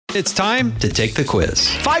It's time to take the quiz.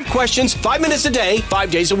 5 questions, 5 minutes a day,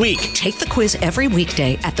 5 days a week. Take the quiz every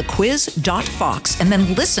weekday at thequiz.fox and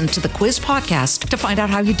then listen to the quiz podcast to find out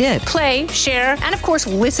how you did. Play, share, and of course,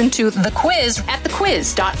 listen to The Quiz at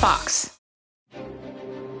thequiz.fox.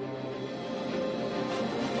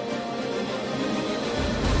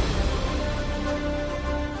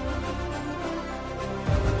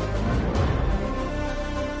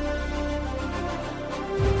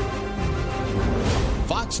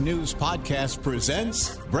 Fox News Podcast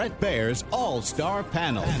presents Bret Baier's All-Star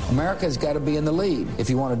Panel. America's got to be in the lead if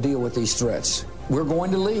you want to deal with these threats. We're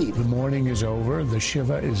going to lead. The mourning is over. The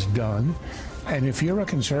Shiva is done. And if you're a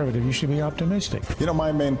conservative, you should be optimistic. You know,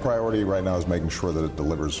 my main priority right now is making sure that it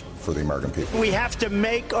delivers for the American people. We have to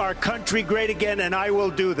make our country great again, and I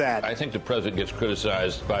will do that. I think the president gets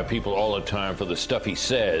criticized by people all the time for the stuff he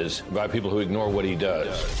says, by people who ignore what he does.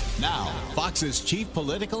 Now, Fox's chief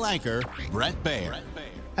political anchor, Bret Baier.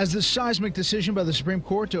 As the seismic decision by the Supreme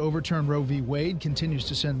Court to overturn Roe v. Wade continues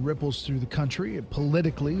to send ripples through the country,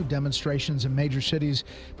 politically, demonstrations in major cities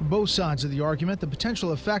for both sides of the argument, the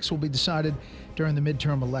potential effects will be decided during the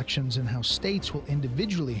midterm elections and how states will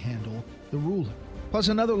individually handle the ruling. Plus,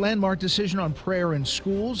 another landmark decision on prayer in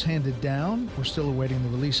schools handed down. We're still awaiting the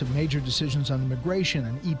release of major decisions on immigration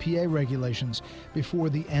and EPA regulations before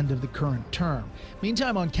the end of the current term.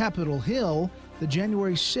 Meantime, on Capitol Hill, the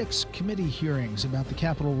January 6th committee hearings about the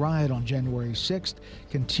Capitol riot on January 6th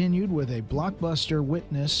continued with a blockbuster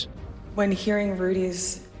witness. When hearing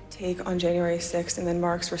Rudy's take on January 6th and then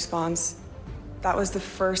Mark's response,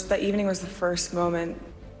 that evening was the first moment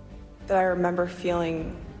that I remember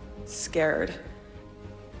feeling scared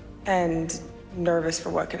and nervous for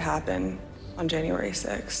what could happen on January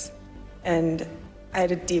 6th. And I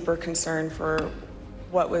had a deeper concern for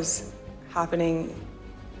what was happening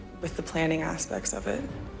with the planning aspects of it.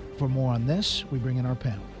 For more on this, we bring in our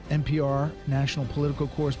panel. NPR national political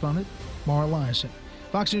correspondent Mara Liasson,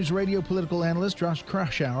 Fox News radio political analyst Josh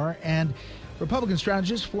Kraushaar, and Republican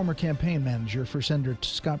strategist, former campaign manager for Senator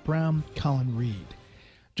Scott Brown, Colin Reed.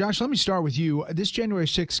 Josh, let me start with you. This January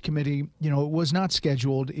 6th committee, it was not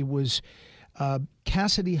scheduled. It was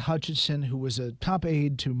Cassidy Hutchinson, who was a top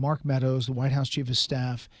aide to Mark Meadows, the White House chief of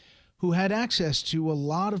staff, who had access to a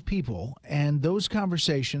lot of people, and those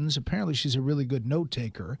conversations, apparently she's a really good note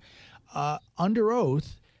taker, under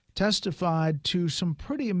oath, testified to some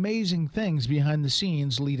pretty amazing things behind the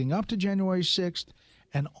scenes leading up to January 6th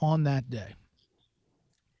and on that day.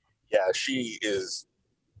 Yeah, she is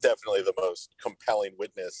definitely the most compelling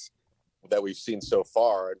witness that we've seen so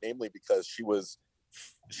far, namely because she was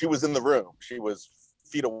in the room. She was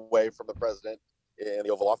feet away from the president in the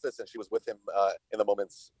Oval Office, and she was with him in the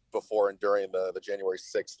moments before and during the January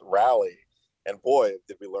 6th rally. And boy,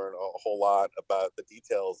 did we learn a whole lot about the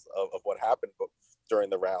details of what happened during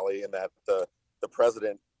the rally, and that the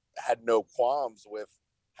president had no qualms with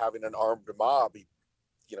having an armed mob,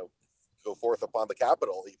 go forth upon the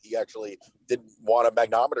Capitol. He actually didn't want a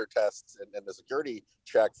magnometer test and a security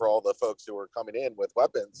check for all the folks who were coming in with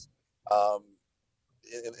weapons on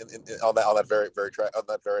that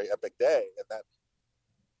very epic day. And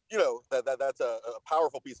that that's a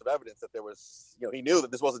powerful piece of evidence that there was, he knew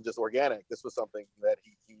that this wasn't just organic. This was something that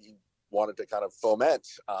he wanted to kind of foment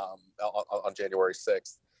on January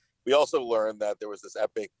 6th. We also learned that there was this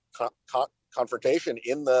epic confrontation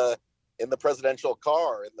in the presidential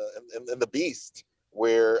car, in the Beast,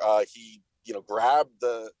 where he grabbed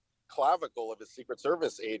the clavicle of his Secret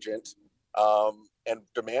Service agent and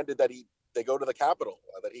demanded that they go to the Capitol,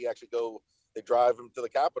 that they drive him to the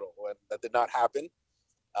Capitol, and that did not happen.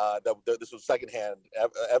 This was secondhand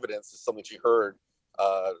evidence. It's something she heard,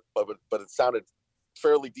 but it sounded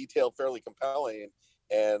fairly detailed, fairly compelling,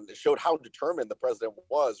 and it showed how determined the president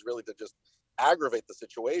was really to just aggravate the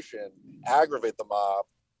situation, aggravate the mob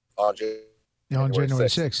on January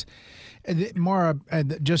 6th. Mara,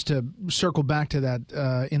 just to circle back to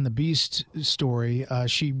that in the Beast story,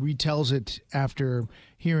 she retells it after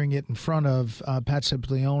hearing it in front of Pat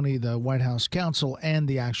Cipollone, the White House counsel, and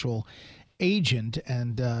the actual agent,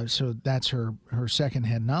 and so that's her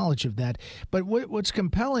secondhand knowledge of that. But what's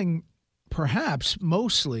compelling, perhaps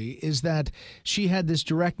mostly, is that she had this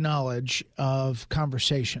direct knowledge of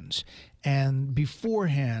conversations, and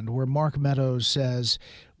beforehand, where Mark Meadows says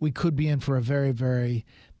we could be in for a very, very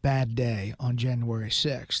bad day on January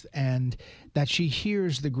 6th, and that she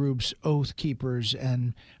hears the group's Oath Keepers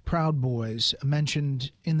and Proud Boys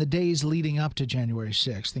mentioned in the days leading up to January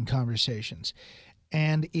 6th in conversations,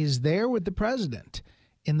 and is there with the president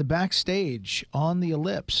in the backstage on the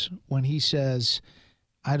ellipse when he says,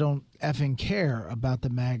 I don't effing care about the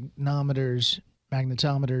magnometers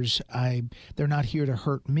magnetometers. They're not here to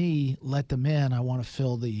hurt me. Let them in. I want to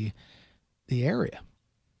fill the area.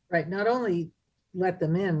 Right. Not only let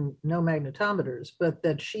them in, no magnetometers, but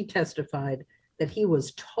that she testified that he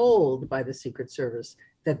was told by the Secret Service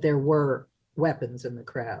that there were weapons in the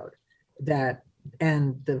crowd,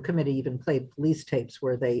 and the committee even played police tapes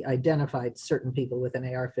where they identified certain people with an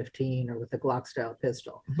AR-15 or with a Glock-style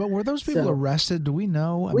pistol. But were those people arrested? Do we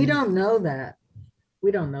know? We don't know that.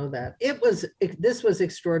 We don't know that. This was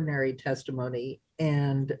extraordinary testimony.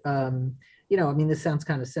 And, this sounds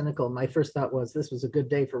kind of cynical. My first thought was this was a good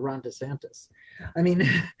day for Ron DeSantis.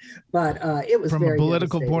 But it was from very a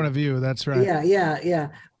political point of view. That's right. Yeah.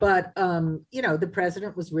 But, the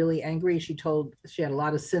president was really angry. She had a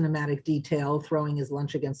lot of cinematic detail, throwing his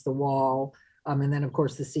lunch against the wall. And then, of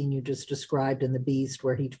course, the scene you just described in The Beast,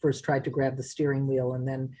 where he first tried to grab the steering wheel and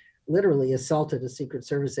then literally assaulted a Secret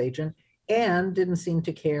Service agent, and didn't seem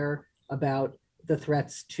to care about the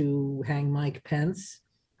threats to hang Mike Pence.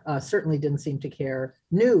 Certainly didn't seem to care,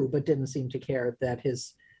 but didn't seem to care that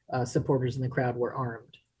his supporters in the crowd were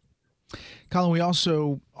armed. Colin, we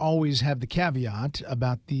also always have the caveat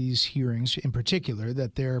about these hearings in particular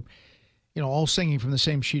that they're, all singing from the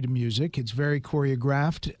same sheet of music. It's very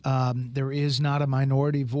choreographed. There is not a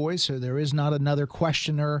minority voice, or there is not another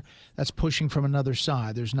questioner that's pushing from another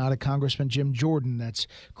side. There's not a Congressman Jim Jordan that's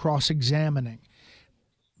cross-examining.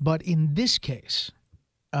 But in this case,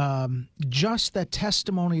 just that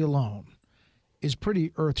testimony alone is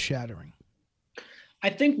pretty earth-shattering. I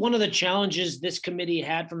think one of the challenges this committee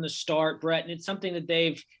had from the start, Brett, and it's something that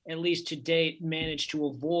they've, at least to date, managed to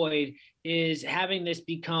avoid, is having this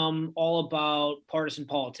become all about partisan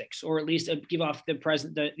politics, or at least give off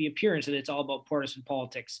the appearance that it's all about partisan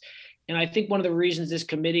politics. And I think one of the reasons this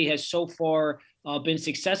committee has so far been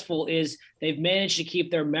successful is they've managed to keep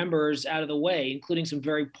their members out of the way, including some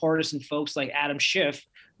very partisan folks like Adam Schiff,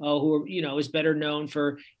 who is better known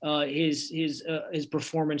for his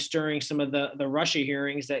performance during some of the Russia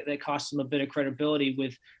hearings that cost him a bit of credibility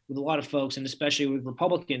with a lot of folks, and especially with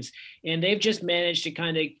Republicans. And they've just managed to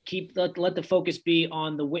kind of let the focus be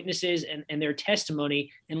on the witnesses and their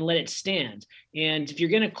testimony, and let it stand. And if you're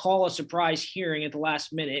going to call a surprise hearing at the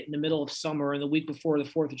last minute in the middle of summer and the week before the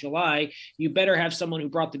 4th of July, you better have someone who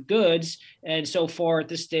brought the goods. And so far at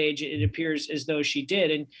this stage, it appears as though she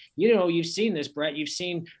did. And, you've seen this, Brett. You've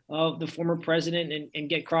seen the former president and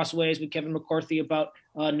get crossways with Kevin McCarthy about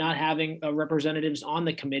not having representatives on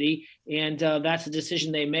the committee, and that's a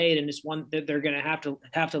decision they made, and it's one that they're going to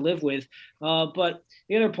have to live with. But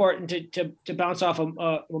the other part, and to bounce off of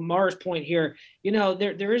Lamar's point here,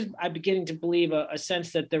 there is, I'm beginning to believe, a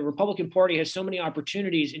sense that the Republican Party has so many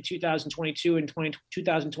opportunities in 2022 and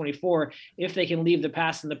 2024 if they can leave the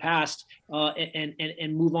past in the past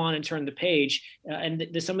and move on and turn the page. And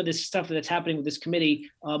some of this stuff that's happening with this committee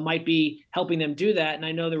might be helping them do that. And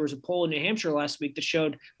I know there was a poll in New Hampshire last week that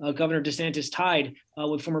showed Governor DeSantis tied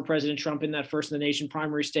with former President Trump in that first in the nation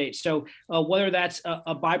primary state. So whether that's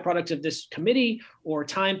a byproduct of this committee or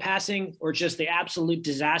time passing or just the absolute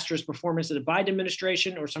disastrous performance of the Biden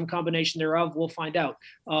administration or some combination thereof, we'll find out.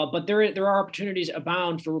 But there are opportunities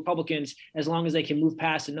abound for Republicans as long as they can move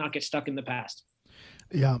past and not get stuck in the past.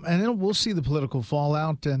 Yeah, and then we'll see the political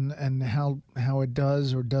fallout and how it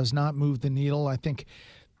does or does not move the needle. I think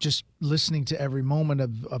just listening to every moment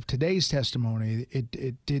of today's testimony,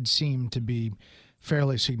 it did seem to be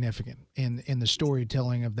fairly significant in the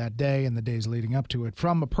storytelling of that day and the days leading up to it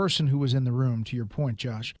from a person who was in the room, to your point,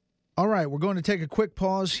 Josh. All right, we're going to take a quick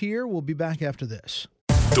pause here. We'll be back after this.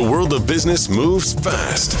 The world of business moves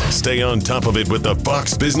fast. Stay on top of it with the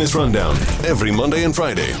Fox Business Rundown every Monday and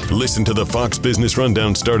Friday. Listen to the Fox Business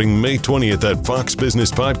Rundown starting May 20th at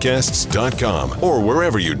foxbusinesspodcasts.com or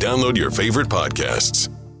wherever you download your favorite podcasts.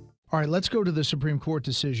 All right, let's go to the Supreme Court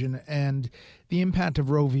decision and the impact of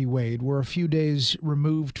Roe v. Wade. We're a few days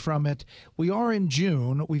removed from it. We are in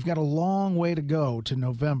June. We've got a long way to go to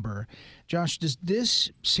November. Josh, does this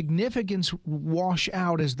significance wash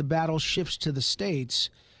out as the battle shifts to the states,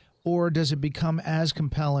 or does it become as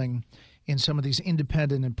compelling in some of these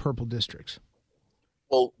independent and purple districts?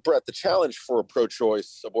 Well, Brett, the challenge for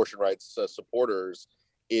pro-choice abortion rights supporters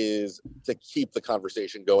is to keep the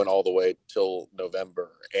conversation going all the way till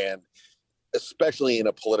November. And especially in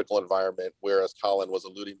a political environment where, as Colin was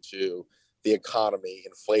alluding to, the economy,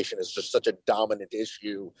 inflation is just such a dominant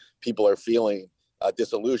issue. People are feeling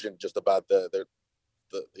disillusioned just about the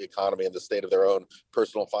economy and the state of their own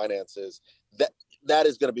personal finances. That that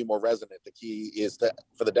is going to be more resonant. The key is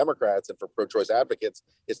for the Democrats and for pro-choice advocates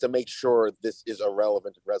is to make sure this is a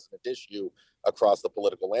relevant and resonant issue across the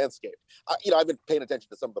political landscape. I've been paying attention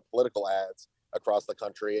to some of the political ads across the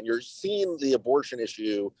country, and you're seeing the abortion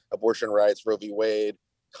issue, abortion rights, Roe v. Wade,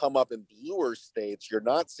 come up in bluer states. You're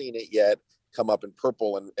not seeing it yet come up in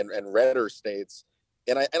purple and redder states.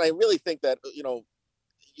 And I really think that,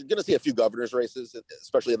 you're going to see a few governor's races,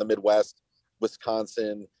 especially in the Midwest,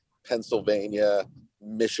 Wisconsin, Pennsylvania,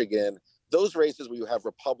 Michigan, those races where you have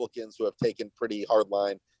Republicans who have taken pretty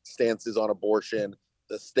hardline stances on abortion.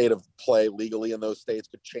 The state of play legally in those states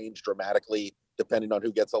could change dramatically depending on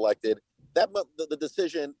who gets elected. The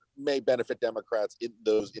decision may benefit Democrats in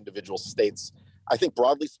those individual states. I think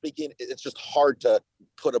broadly speaking, it's just hard to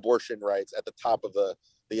put abortion rights at the top of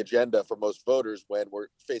the agenda for most voters when we're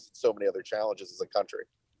facing so many other challenges as a country.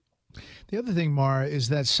 The other thing, Mara, is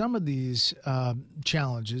that some of these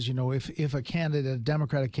challenges, if a candidate, a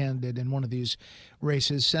Democratic candidate in one of these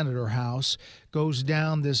races, Senate or House, goes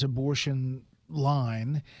down this abortion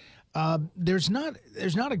line, there's not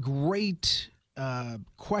a great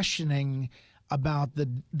questioning about the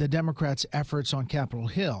Democrats' efforts on Capitol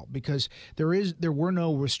Hill, because there were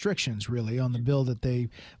no restrictions really on the bill that they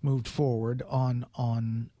moved forward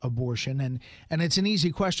on abortion, and it's an easy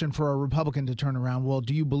question for a Republican to turn around. Well,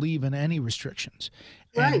 do you believe in any restrictions?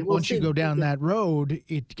 Right. And once you go down that road,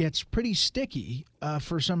 it gets pretty sticky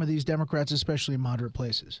for some of these Democrats, especially in moderate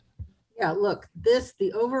places. Yeah, look,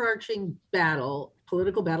 the overarching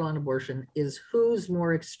political battle on abortion is who's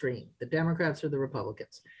more extreme, the Democrats or the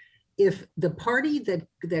Republicans. If the party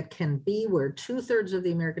that can be where 2/3 of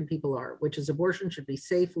the American people are, which is abortion should be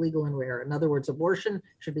safe, legal, and rare. In other words, abortion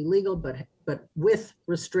should be legal, but with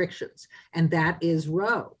restrictions, and that is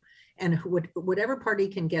Roe. And whatever party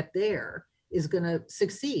can get there is going to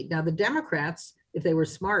succeed. Now, the Democrats, if they were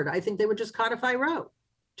smart, I think they would just codify Roe.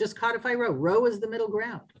 Just codify Roe. Roe is the middle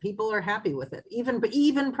ground. People are happy with it.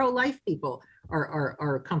 Even pro-life people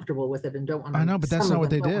are comfortable with it and don't want to. I know, but that's not what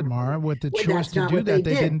they did, Mara. With the choice to do that,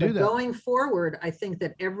 they didn't do that. Going forward, I think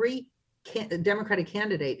that every Democratic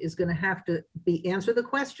candidate is going to have to answer the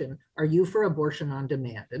question: are you for abortion on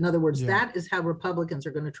demand? In other words, that is how Republicans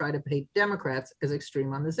are going to try to paint Democrats as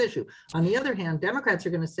extreme on this issue. On the other hand, Democrats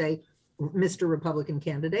are going to say, Mr. Republican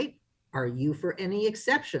candidate, are you for any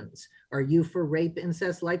exceptions? Are you for rape,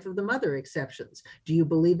 incest, life of the mother exceptions? Do you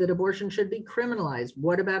believe that abortion should be criminalized?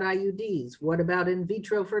 What about IUDs? What about in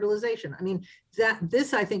vitro fertilization? I mean,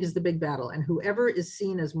 this I think is the big battle, and whoever is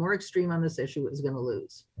seen as more extreme on this issue is going to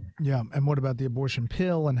lose. Yeah, and what about the abortion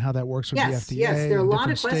pill and how that works with the FDA? Yes, there are a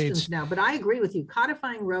lot of questions states now, but I agree with you.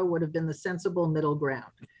 Codifying Roe would have been the sensible middle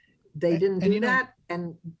ground. They didn't do that,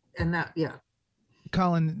 and that, yeah.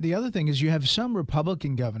 Colin, the other thing is you have some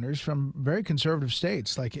Republican governors from very conservative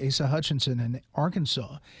states like Asa Hutchinson in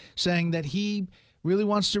Arkansas saying that he really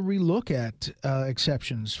wants to relook at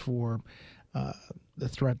exceptions for the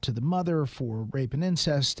threat to the mother, for rape and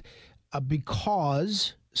incest,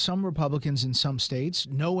 because some Republicans in some states,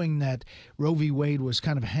 knowing that Roe v. Wade was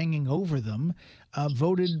kind of hanging over them,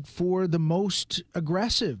 voted for the most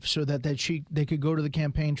aggressive so that they could go to the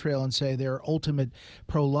campaign trail and say they're ultimate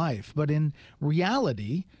pro-life. But in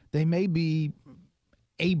reality, they may be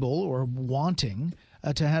able or wanting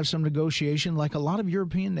to have some negotiation like a lot of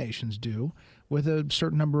European nations do with a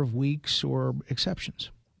certain number of weeks or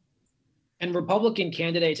exceptions. And Republican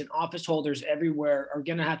candidates and office holders everywhere are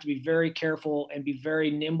going to have to be very careful and be very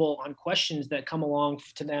nimble on questions that come along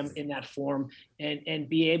to them in that form, and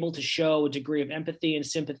be able to show a degree of empathy and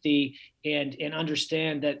sympathy and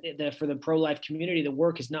understand that for the pro-life community, the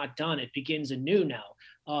work is not done. It begins anew now.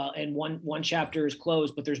 And one chapter is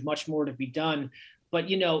closed, but there's much more to be done. But,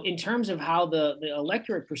 in terms of how the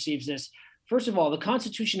electorate perceives this, first of all, the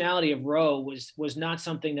constitutionality of Roe was not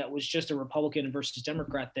something that was just a Republican versus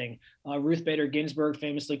Democrat thing. Ruth Bader Ginsburg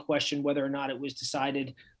famously questioned whether or not it was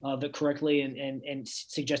decided correctly and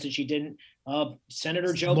suggested she didn't.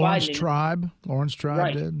 Senator Joe Biden. Lawrence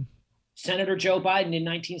Tribe did. Senator Joe Biden in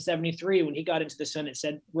 1973, when he got into the Senate,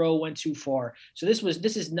 said Roe went too far. So this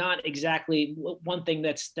is not exactly one thing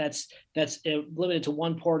that's limited to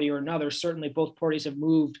one party or another. Certainly, both parties have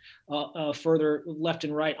moved further left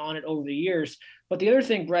and right on it over the years. But the other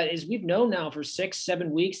thing, Brett, is we've known now for 6-7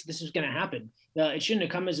 weeks this is going to happen. It shouldn't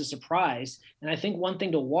have come as a surprise. And I think one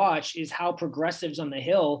thing to watch is how progressives on the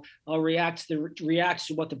Hill react to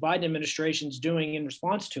what the Biden administration is doing in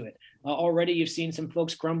response to it. Already you've seen some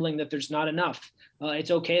folks grumbling that there's not enough.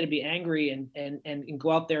 It's okay to be angry and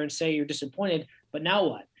go out there and say you're disappointed, but now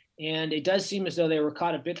what? And it does seem as though they were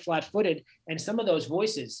caught a bit flat-footed. And some of those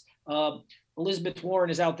voices, Elizabeth Warren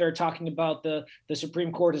is out there talking about the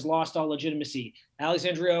Supreme Court has lost all legitimacy.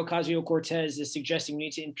 Alexandria Ocasio-Cortez is suggesting we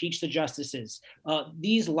need to impeach the justices.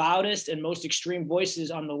 These loudest and most extreme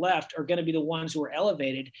voices on the left are going to be the ones who are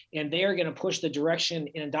elevated, and they are going to push the direction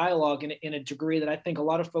in a dialogue in a degree that I think a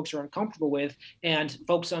lot of folks are uncomfortable with, and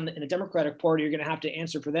folks in the Democratic Party are going to have to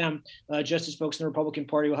answer for them, just as folks in the Republican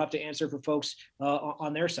Party will have to answer for folks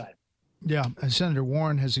on their side. Yeah, Senator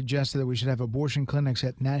Warren has suggested that we should have abortion clinics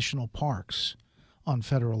at national parks on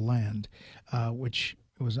federal land, which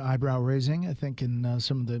was eyebrow-raising, I think, in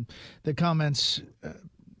some of the comments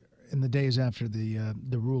in the days after the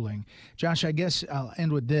ruling. Josh, I guess I'll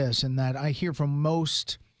end with this, in that I hear from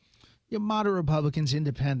most moderate Republicans,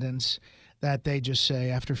 independents, that they just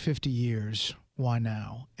say, after 50 years, why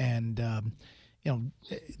now? And,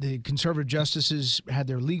 the conservative justices had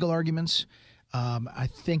their legal arguments. I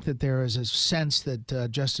think that there is a sense that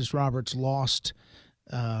Justice Roberts lost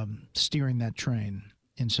steering that train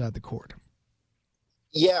inside the court.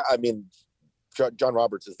 Yeah, I mean, John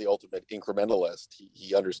Roberts is the ultimate incrementalist.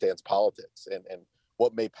 He understands politics, and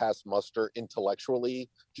what may pass muster intellectually,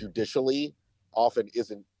 judicially, often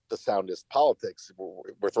isn't the soundest politics.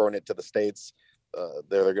 We're throwing it to the states.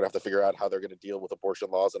 They're going to have to figure out how they're going to deal with abortion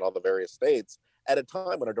laws in all the various states at a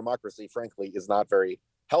time when our democracy, frankly, is not very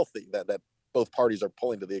healthy, that both parties are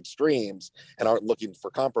pulling to the extremes and aren't looking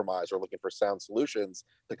for compromise or looking for sound solutions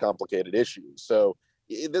to complicated issues. So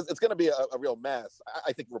it's going to be a real mess.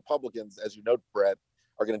 I think Republicans, as you note, Brett,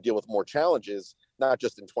 are going to deal with more challenges, not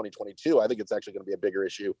just in 2022. I think it's actually going to be a bigger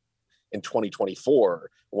issue in 2024,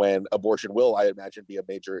 when abortion will, I imagine, be a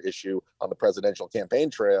major issue on the presidential campaign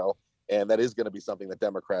trail. And that is going to be something that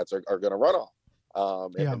Democrats are going to run on.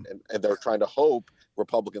 And they're trying to hope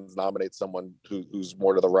Republicans nominate someone who's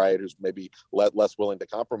more to the right, who's maybe less willing to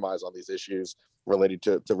compromise on these issues related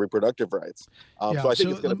to reproductive rights. So I think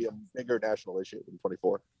it's going to be a bigger national issue in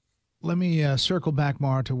 24. Let me circle back,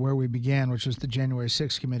 Mara, to where we began, which was the January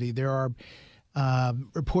 6th committee. There are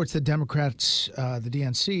reports that Democrats, the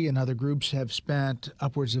DNC and other groups have spent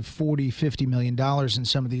upwards of $40-50 million in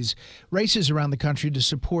some of these races around the country to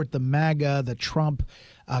support the MAGA, the Trump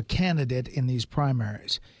candidate in these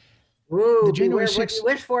primaries. Ooh, the January 6th, what you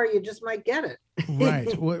wish for, you just might get it.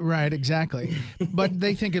 Right, exactly. But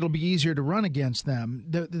they think it'll be easier to run against them.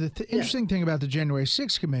 The interesting thing about the January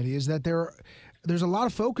 6th committee is that there's a lot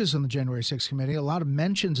of focus on the January 6th committee, a lot of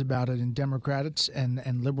mentions about it in Democrats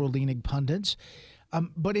and liberal-leaning pundits.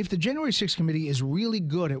 But if the January 6th committee is really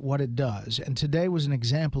good at what it does, and today was an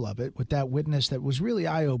example of it with that witness that was really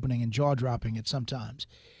eye-opening and jaw-dropping at some times,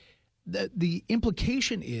 the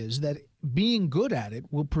implication is that being good at it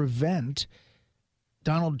will prevent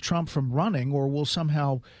Donald Trump from running, or will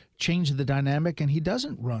somehow change the dynamic and he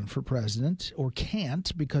doesn't run for president, or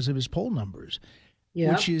can't because of his poll numbers.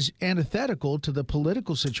 Yeah. Which is antithetical to the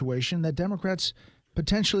political situation that Democrats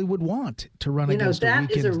potentially would want to run against a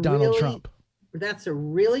weakened Donald Trump. That's a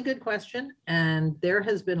really good question. And there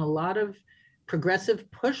has been a lot of progressive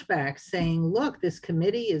pushback saying, look, this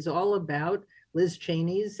committee is all about Liz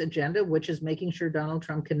Cheney's agenda, which is making sure Donald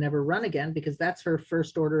Trump can never run again, because that's her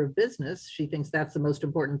first order of business. She thinks that's the most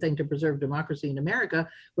important thing to preserve democracy in America,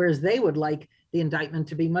 whereas they would like the indictment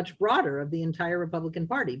to be much broader of the entire Republican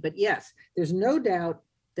Party. But yes, there's no doubt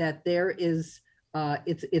that there is,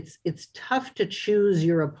 it's tough to choose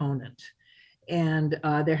your opponent. And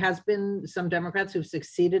there has been some Democrats who've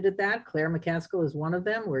succeeded at that. Claire McCaskill is one of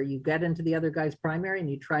them, where you get into the other guy's primary and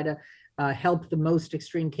you try to help the most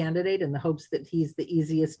extreme candidate in the hopes that he's the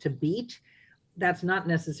easiest to beat. That's not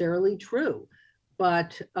necessarily true.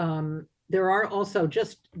 But there are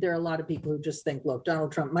a lot of people who just think, look,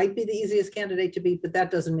 Donald Trump might be the easiest candidate to beat, but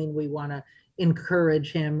that doesn't mean we want to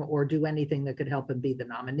encourage him or do anything that could help him be the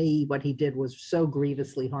nominee. What he did was so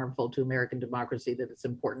grievously harmful to American democracy that it's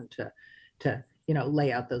important to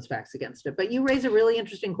lay out those facts against it. But you raise a really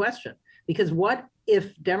interesting question, because what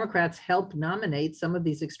if Democrats help nominate some of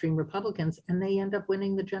these extreme Republicans and they end up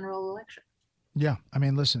winning the general election? Yeah. I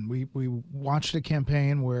mean, listen, we watched a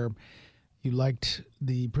campaign where you liked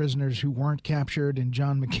the prisoners who weren't captured in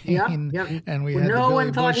John McCain. Yep. And we had no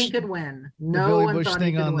one thought he could win. No one thought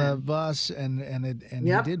he could win. Bush thing on the bus, and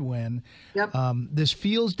he did win. Yep. This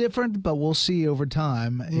feels different, but we'll see over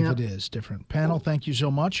time if it is different. Panel, thank you so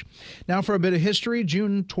much. Now for a bit of history.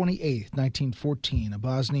 June 28th, 1914, a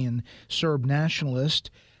Bosnian Serb nationalist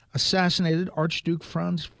assassinated Archduke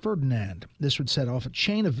Franz Ferdinand. This would set off a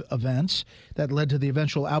chain of events that led to the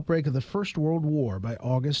eventual outbreak of the First World War by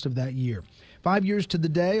August of that year. 5 years to the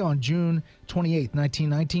day, on June 28,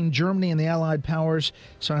 1919, Germany and the Allied powers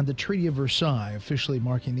signed the Treaty of Versailles, officially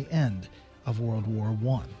marking the end of World War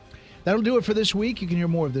I. That'll do it for this week. You can hear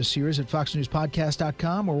more of this series at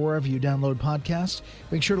foxnewspodcast.com or wherever you download podcasts.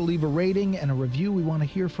 Make sure to leave a rating and a review. We want to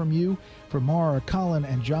hear from you. For Mara, Colin,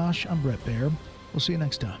 and Josh, I'm Bret Baier. We'll see you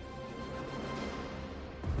next time.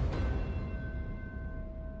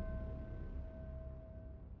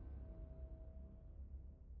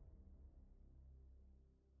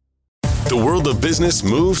 The world of business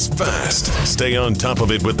moves fast. Stay on top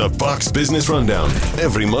of it with the Fox Business Rundown.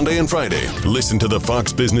 Every Monday and Friday, listen to the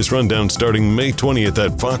Fox Business Rundown starting May 20th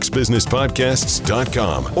at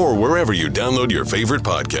foxbusinesspodcasts.com or wherever you download your favorite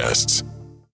podcasts.